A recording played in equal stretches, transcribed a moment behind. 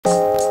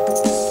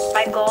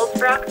my goals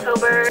for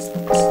October.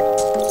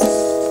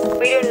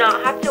 We do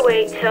not have to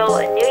wait till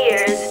New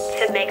Year's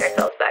to make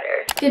ourselves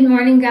better. Good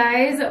morning,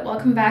 guys.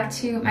 Welcome back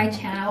to my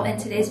channel, and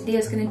today's video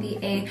is going to be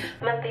a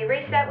monthly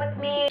reset with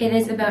me. It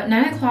is about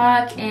 9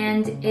 o'clock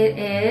and it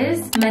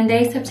is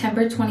Monday,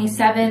 September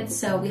 27th,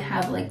 so we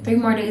have like 3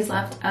 more days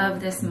left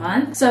of this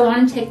month. So I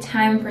want to take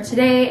time for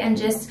today and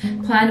just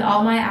plan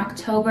all my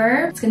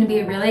October. It's going to be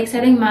a really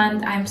exciting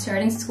month. I'm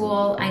starting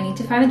school. I need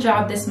to find a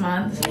job this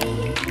month.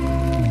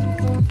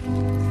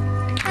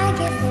 I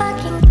get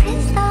fucking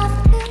pissed off.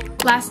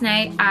 Last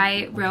night,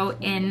 I wrote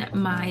in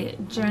my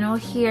journal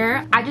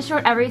here. I just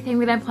wrote everything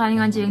that I'm planning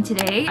on doing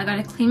today. I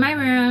gotta clean my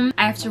room.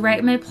 I have to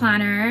write my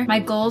planner, my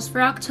goals for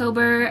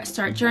October,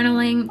 start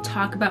journaling,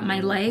 talk about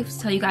my life,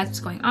 tell you guys what's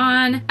going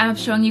on. I'm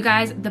showing you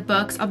guys the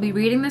books I'll be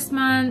reading this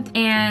month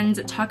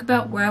and talk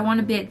about where I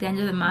want to be at the end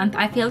of the month.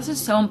 I feel this is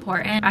so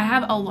important. I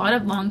have a lot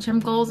of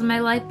long-term goals in my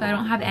life, but I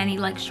don't have any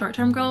like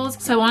short-term goals.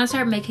 So I want to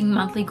start making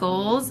monthly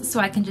goals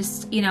so I can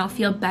just, you know,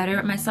 feel better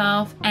at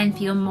myself and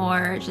feel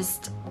more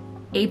just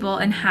able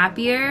and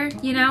happier,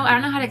 you know? I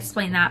don't know how to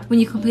explain that. When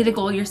you complete a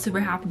goal, you're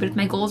super happy, but if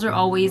my goals are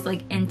always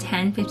like in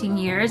 10, 15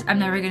 years, I'm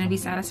never gonna be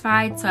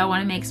satisfied. So I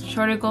wanna make some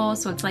shorter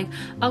goals. So it's like,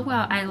 oh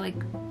wow, I like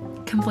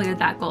completed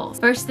that goal.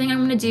 First thing I'm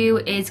gonna do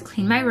is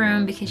clean my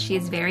room because she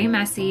is very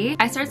messy.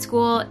 I start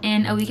school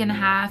in a week and a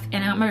half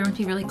and I want my room to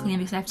be really clean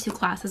because I have 2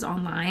 classes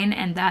online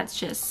and that's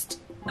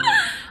just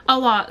a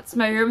lot. So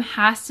my room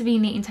has to be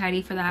neat and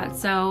tidy for that.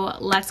 So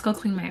let's go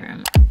clean my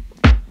room.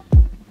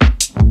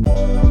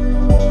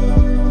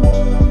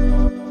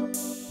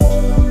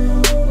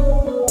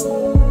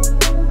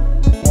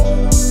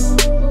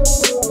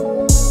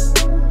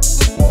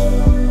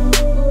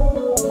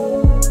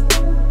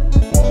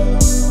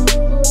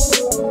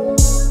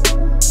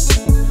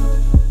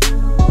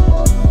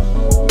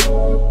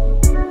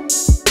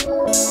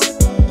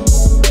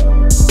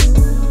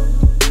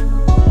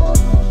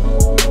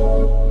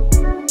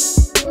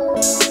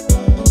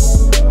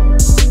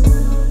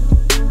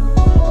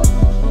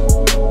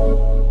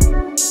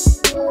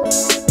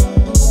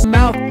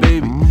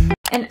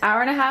 An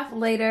hour and a half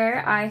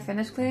later, I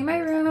finished cleaning my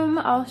room.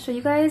 I'll show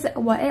you guys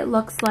what it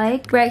looks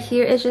like. Right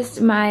here is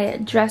just my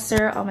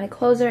dresser. All my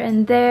clothes are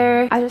in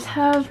there. I just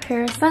have a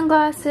pair of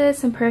sunglasses,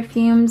 some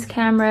perfumes,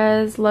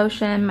 cameras,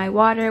 lotion, my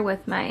water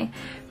with my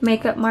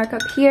makeup mark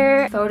up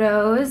here,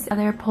 photos,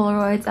 other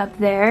Polaroids up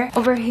there.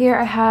 Over here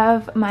I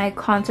have my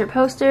concert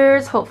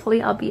posters.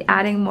 Hopefully I'll be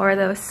adding more of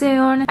those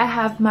soon. I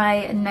have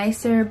my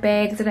nicer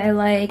bags that I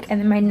like,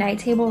 and then my night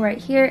table right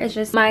here is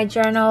just my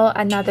journal,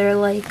 another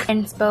like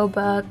inspo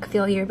book,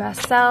 Feel Your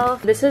Best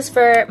Self. This is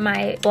for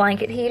my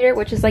blanket heater,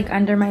 which is like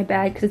under my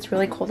bed because it's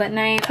really cold at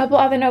night. A couple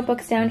other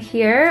notebooks down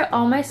here.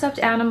 All my stuffed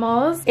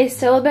animals. It's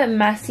still a bit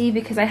messy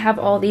because I have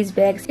all these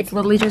bags. It's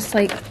literally just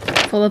like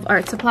full of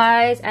art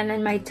supplies, and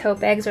then my tote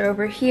bags are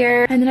over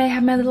here, and then I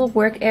have my little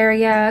work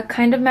area,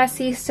 kind of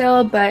messy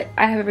still, but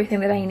I have everything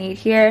that I need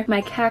here.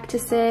 My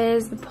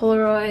cactuses, the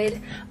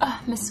Polaroid,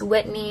 Miss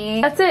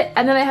Whitney. That's it.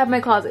 And then I have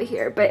my closet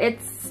here, but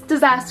it's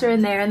disaster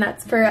in there, and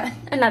that's for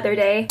another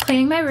day.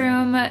 Cleaning my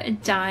room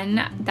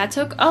done. That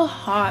took a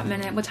hot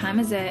minute. What time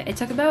is it? It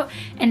took about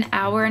an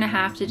hour and a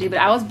half to do, but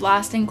I was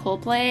blasting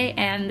Coldplay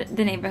and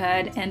The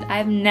Neighborhood, and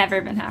I've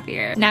never been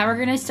happier. Now we're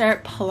gonna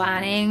start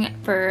planning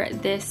for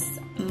this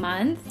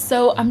month.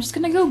 So I'm just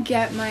gonna go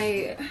get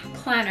my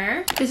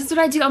planner. This is what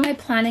I do all my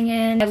planning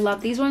in. I love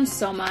these ones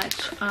so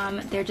much.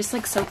 They're just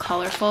like so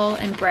colorful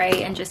and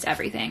bright and just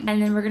everything. And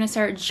then we're gonna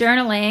start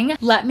journaling.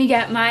 Let me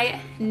get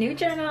my new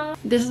journal.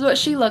 This is what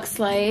she looks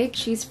like.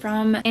 She's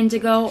from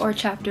Indigo or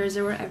Chapters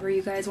or whatever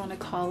you guys want to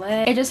call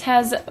it. It just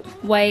has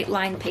white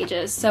lined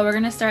pages. So we're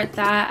gonna start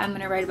that. I'm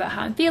gonna write about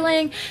how I'm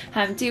feeling,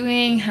 how I'm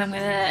doing, how I'm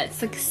gonna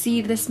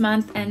succeed this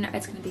month, and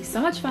it's gonna be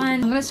so much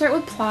fun. I'm gonna start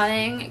with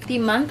plotting. The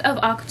month of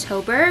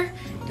October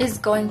is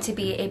going to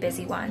be a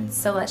busy one,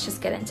 so let's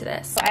just get into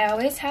this. I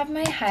always have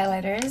my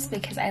highlighters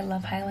because I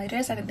love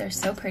highlighters. I think they're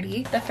so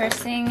pretty. The first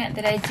thing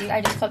that I do, I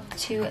just flip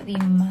to the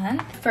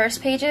month.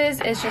 First pages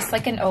is just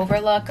like an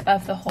overlook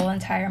of the whole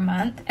entire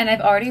month, and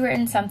I've already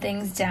written some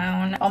things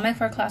down. All my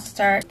 4 classes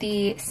start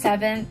the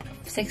 7th,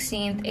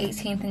 16th,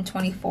 18th, and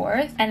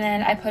 24th. And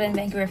then I put in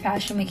Vancouver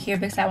Fashion Week here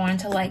because I wanted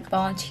to like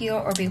volunteer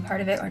or be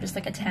part of it or just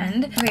like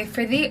attend. Okay,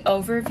 for the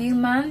overview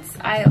months,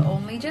 I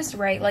only just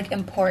write like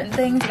important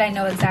things that I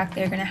know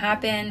exactly are gonna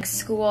happen.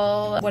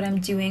 School, what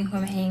I'm doing, who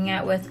I'm hanging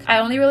out with. I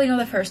only really know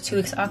the first 2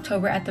 weeks of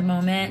October at the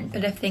moment,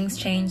 but if things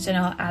change, then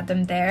I'll add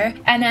them there.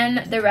 And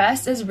then the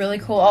rest is really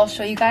cool. I'll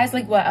show you guys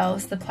like what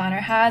else the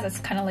planner has. It's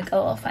kind of like a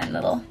little fun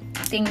little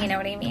thing, you know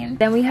what I mean?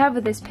 Then we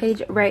have this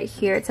page right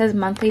here. It says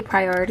monthly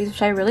priorities,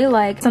 which I really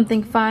like.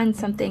 Something fun,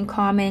 something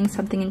calming,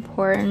 something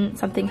important,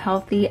 something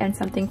healthy, and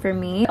something for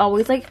me.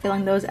 Always like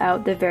filling those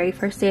out the very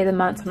first day of the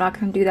month, so I'm not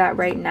gonna do that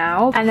right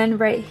now. And then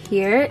right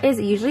here is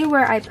usually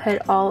where I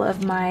put all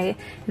of my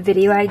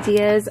video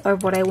ideas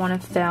of what I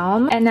want to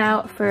film. And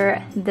now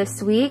for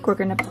this week, we're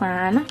gonna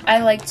plan. I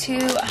like to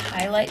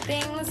highlight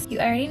things. You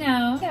already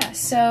know. Yeah,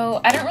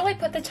 so I don't really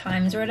put the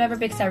times or whatever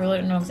because I really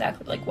don't know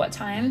exactly like what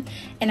time,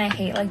 and I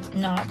hate like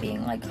not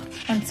being like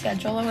on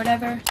schedule or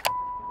whatever.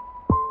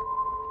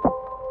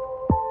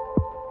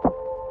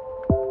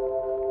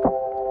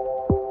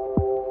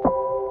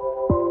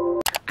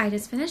 I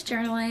just finished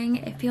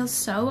journaling. It feels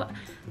so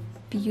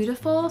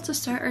beautiful to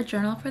start a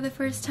journal for the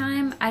first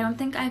time. I don't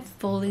think I've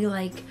fully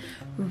like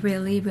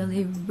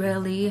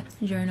really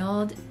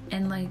journaled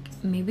in like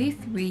maybe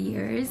 3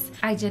 years.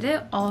 I did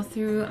it all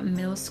through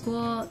middle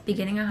school,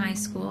 beginning of high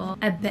school,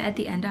 a bit at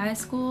the end of high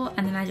school,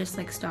 and then I just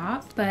like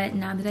stopped. But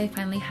now that I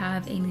finally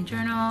have a new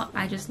journal,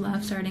 I just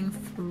love starting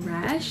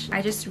fresh.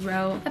 I just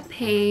wrote a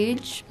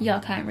page, y'all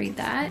can't read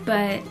that,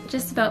 but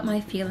just about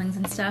my feelings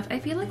and stuff. I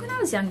feel like when I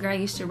was younger I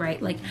used to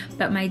write like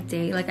about my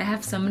day. Like I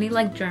have so many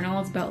like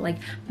journals about like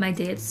my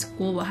day at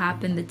school, what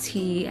happened, the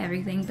tea,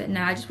 everything. But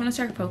now I just want to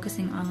start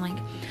focusing on like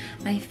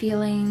my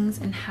feelings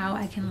and how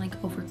I can like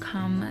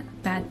overcome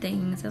bad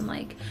things and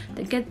like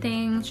the good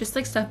things, just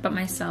like stuff about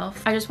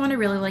myself. I just want to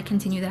really like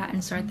continue that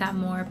and start that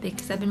more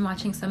because I've been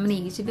watching so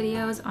many YouTube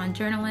videos on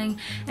journaling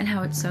and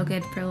how it's so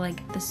good for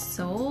like the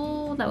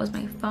soul. That was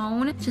my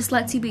phone. Just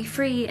lets you be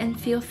free and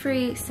feel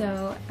free.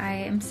 So I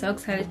am so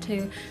excited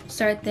to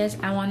start this.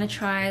 I want to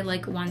try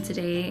like once a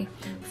day,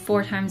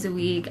 4 times a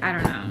week. I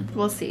don't know,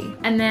 we'll see.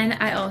 And then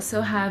I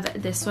also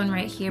have this one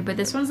right here, but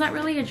this one's not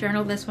really a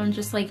journal. This one's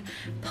just like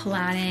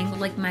planning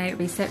like my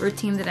reset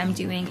routine that I'm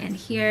doing in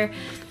here.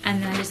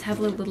 And then I just have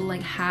little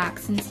like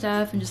hacks and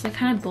stuff and just like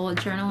kind of bullet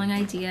journaling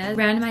ideas,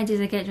 random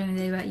ideas I get during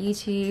the day about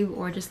YouTube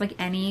or just like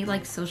any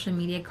like social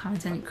media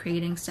content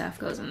creating stuff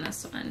goes in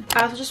this one.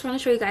 I also just want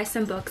to show you guys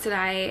some books that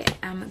I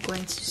am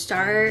going to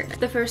start.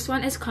 The first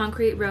one is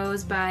Concrete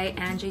Rose by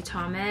Angie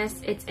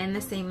Thomas. It's in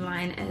the same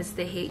line as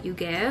The Hate You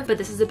Give, but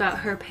this is about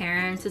her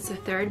parents. It's the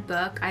 3rd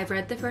book. I've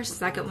read the first,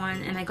 2nd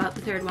one, and I got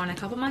the 3rd one a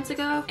couple months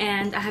ago,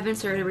 and I haven't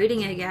started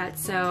reading it yet,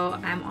 so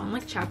I'm on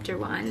like chapter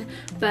 1,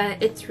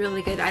 but it's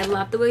really good. I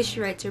love the way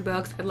she writes her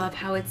books. I love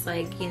how it's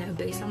like, you know,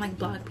 based on like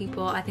Black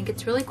people. I think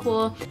it's really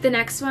cool. The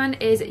next one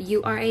is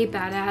You Are a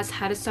Badass,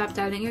 How to Stop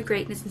Doubting Your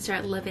Greatness and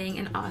Start Living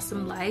an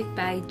Awesome Life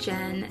by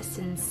Jen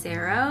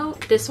Sincero.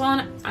 This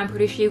one, I'm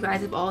pretty sure you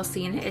guys have all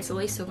seen it. It's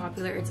really so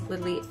popular. It's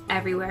literally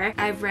everywhere.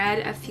 I've read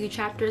a few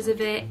chapters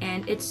of it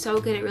and it's so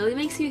good. It really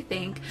makes you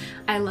think.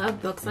 I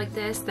love books like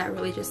this that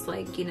really just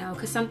like, you know,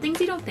 because some things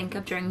you don't think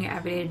of during your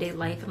everyday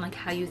life and like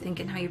how you think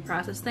and how you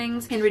process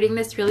things. And reading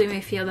this really made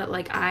me feel that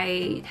like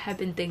I have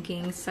been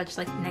thinking such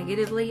like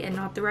negatively and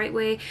not the right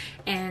way,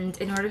 and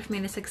in order for me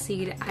to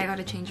succeed I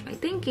gotta change my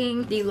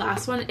thinking. The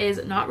last one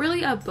is not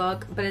really a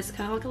book, but it's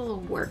kind of like a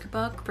little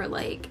workbook for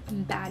like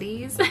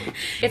baddies.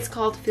 It's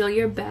called Feel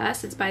Your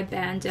Best. It's by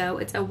Bando.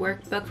 It's a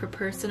workbook for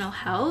personal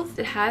health.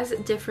 It has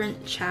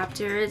different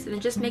chapters and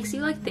it just makes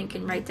you like think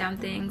and write down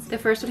things. The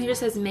first one here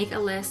just says make a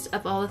list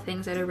of all the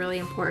things that are really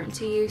important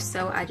to you,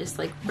 so I just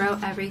like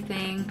wrote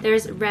everything.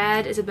 There's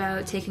red is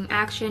about taking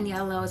action,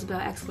 yellow is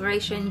about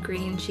exploration,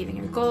 green achieving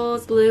your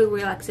goals, blue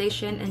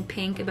relaxation, and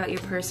pink about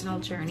your personal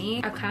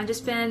journey. I've kind of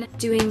just been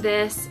doing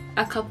this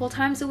a couple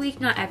times a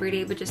week, not every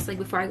day, but just like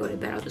before I go to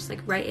bed I'll just like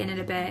write in it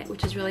a bit,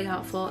 which is really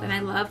helpful. And I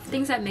love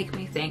things that make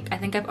me think. I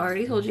think I've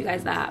already told you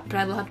guys that, but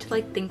I love to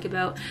like think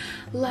about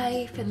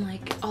life and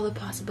like all the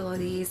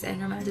possibilities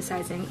and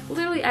romanticizing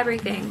literally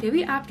everything.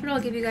 Maybe after I'll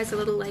give you guys a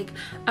little like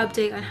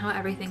update on how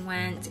everything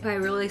went. I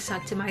really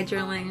stuck to my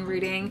journaling and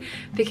reading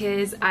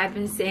because I've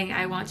been saying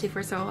I want to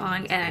for so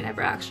long and I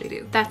never actually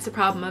do. That's the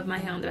problem of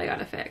my own that I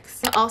gotta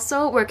fix. I'm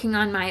also working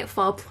on my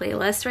fall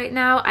playlist right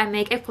now. I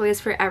make a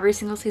playlist for every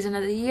single season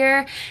of the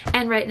year,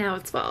 and right now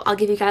it's fall. I'll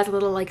give you guys a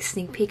little like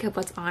sneak peek of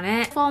what's on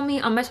it. Follow me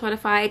on my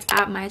Spotify. It's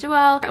at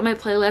myajoelle. My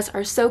playlists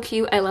are so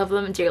cute. I love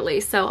them dearly.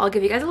 So I'll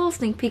give you guys a little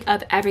sneak peek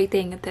of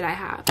everything that I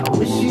have. I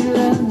wish you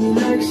loved me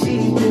like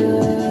she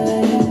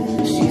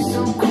does. She's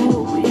so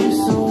cool, but you're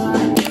so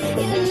hot.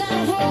 You're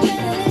not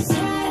holding this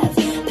half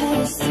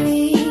past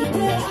 3,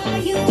 but are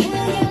you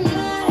when you're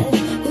not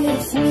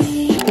with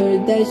me?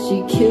 Heard that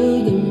she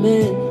killed a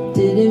man,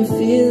 didn't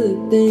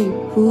feel a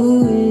thing. Who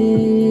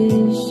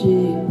is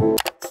she?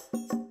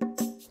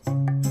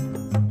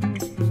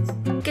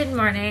 Good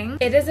morning.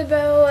 It is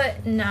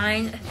about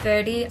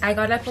 9:30. I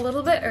got up a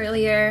little bit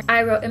earlier.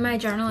 I wrote in my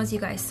journal, as you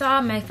guys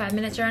saw, my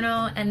 5-minute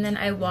journal, and then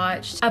I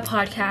watched a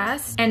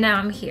podcast, and now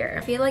I'm here.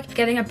 I feel like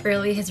getting up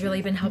early has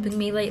really been helping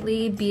me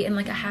lately be in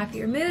like a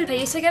happier mood. I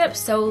used to get up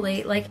so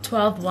late, like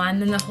 12:01,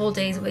 then the whole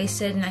day's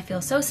wasted and I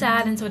feel so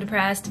sad and so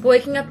depressed.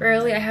 Waking up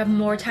early, I have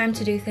more time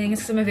to do things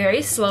because I'm a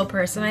very slow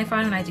person, I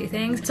find, when I do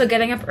things. So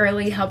getting up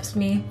early helps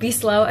me be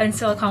slow and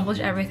still accomplish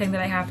everything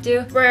that I have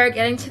to. We're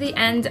getting to the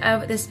end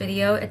of this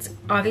video. It's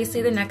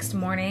obviously the next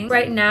morning.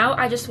 Right now,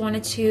 I just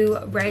wanted to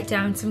write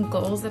down some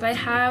goals that I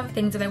have,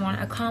 things that I want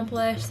to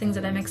accomplish, things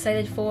that I'm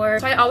excited for.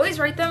 So I always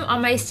write them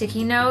on my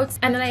sticky notes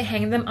and then I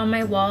hang them on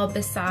my wall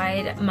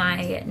beside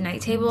my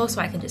night table so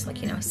I can just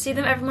like, you know, see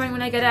them every morning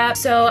when I get up.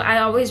 So I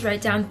always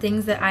write down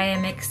things that I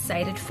am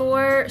excited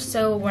for.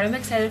 So what I'm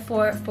excited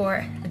for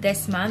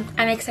this month.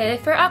 I'm excited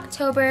for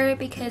October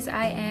because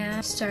I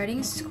am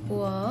starting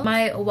school.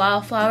 My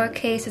wildflower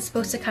case is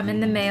supposed to come in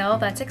the mail.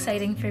 That's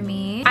exciting for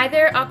me.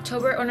 Either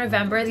October or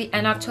November, the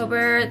end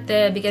October,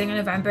 the beginning of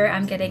November,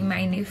 I'm getting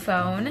my new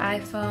phone.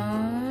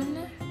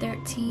 iPhone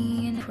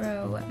 13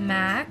 Pro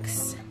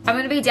Max. I'm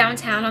gonna be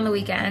downtown on the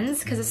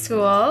weekends because of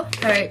school. All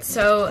right,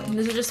 so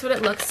this is just what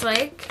it looks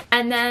like.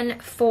 And then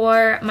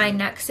for my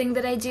next thing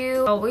that I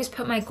do, I always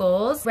put my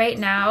goals. Right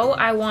now,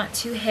 I want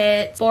to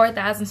hit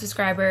 4,000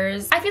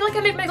 subscribers. I feel like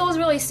I make my goals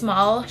really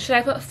small. Should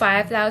I put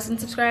 5,000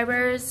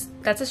 subscribers?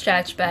 That's a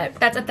stretch, but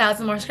that's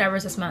 1,000 more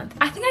subscribers this month.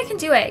 I think I can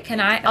do it, can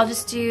I? I'll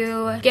just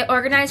get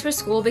organized for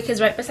school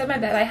because right beside my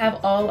bed, I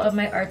have all of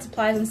my art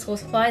supplies and school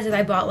supplies that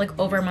I bought like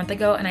over a month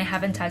ago and I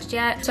haven't touched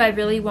yet. So I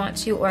really want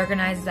to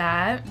organize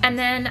that. And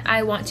then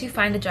I want to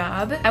find a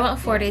job. I want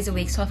 4 days a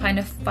week, so I'll find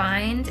a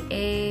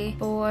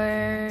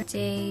 4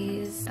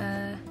 days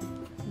a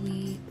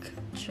week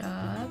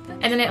job.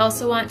 And then I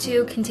also want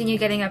to continue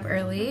getting up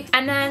early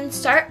and then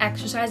start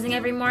exercising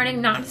every morning,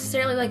 not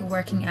necessarily like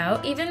working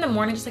out. Even in the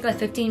morning, just like a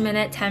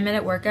 15-minute,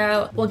 10-minute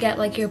workout will get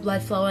like your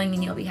blood flowing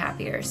and you'll be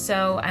happier.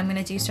 So I'm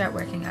gonna start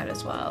working out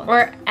as well,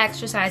 or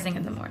exercising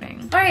in the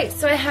morning. All right,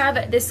 so I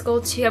have this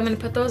goal too. I'm gonna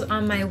put those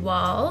on my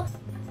wall.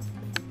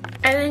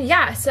 And then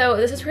yeah, so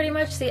this is pretty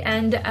much the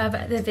end of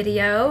the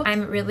video.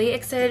 I'm really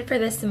excited for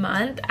this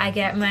month. I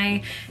get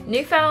my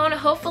new phone,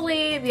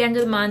 hopefully the end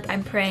of the month,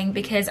 I'm praying,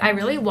 because I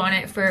really want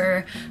it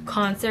for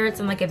concerts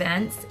and like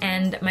events,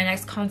 and my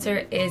next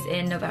concert is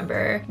in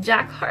November.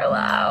 Jack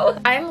Harlow.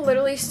 I'm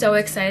literally so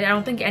excited. I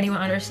don't think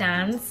anyone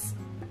understands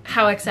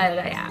how excited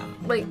I am.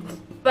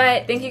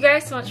 But thank you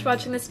guys so much for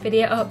watching this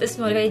video. I hope this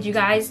motivated you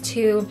guys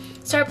to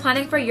start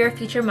planning for your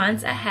future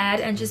months ahead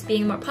and just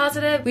being more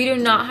positive. We do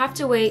not have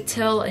to wait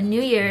till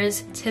New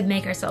Year's to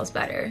make ourselves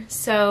better.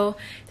 So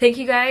thank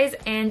you guys,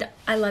 and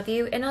I love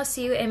you, and I'll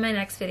see you in my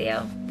next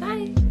video.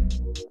 Bye.